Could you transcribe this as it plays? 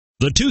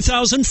The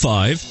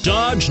 2005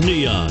 Dodge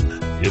Neon.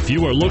 If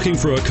you are looking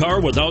for a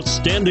car with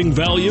outstanding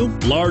value,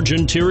 large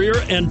interior,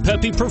 and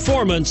peppy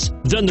performance,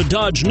 then the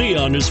Dodge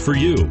Neon is for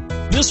you.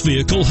 This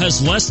vehicle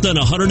has less than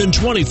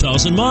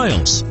 120,000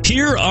 miles.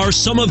 Here are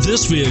some of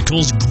this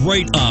vehicle's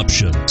great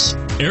options: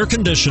 air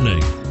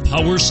conditioning,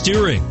 power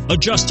steering,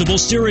 adjustable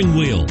steering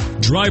wheel,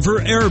 driver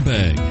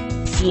airbag,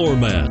 floor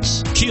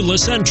mats,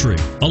 keyless entry,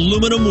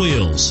 aluminum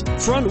wheels,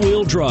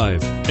 front-wheel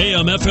drive,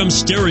 AM/FM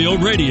stereo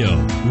radio,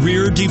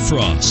 rear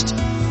defrost.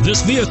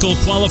 This vehicle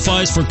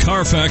qualifies for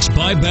CARFAX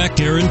buyback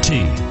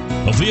guarantee.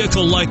 A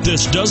vehicle like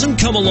this doesn't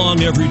come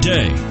along every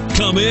day.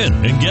 Come in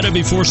and get it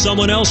before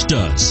someone else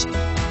does.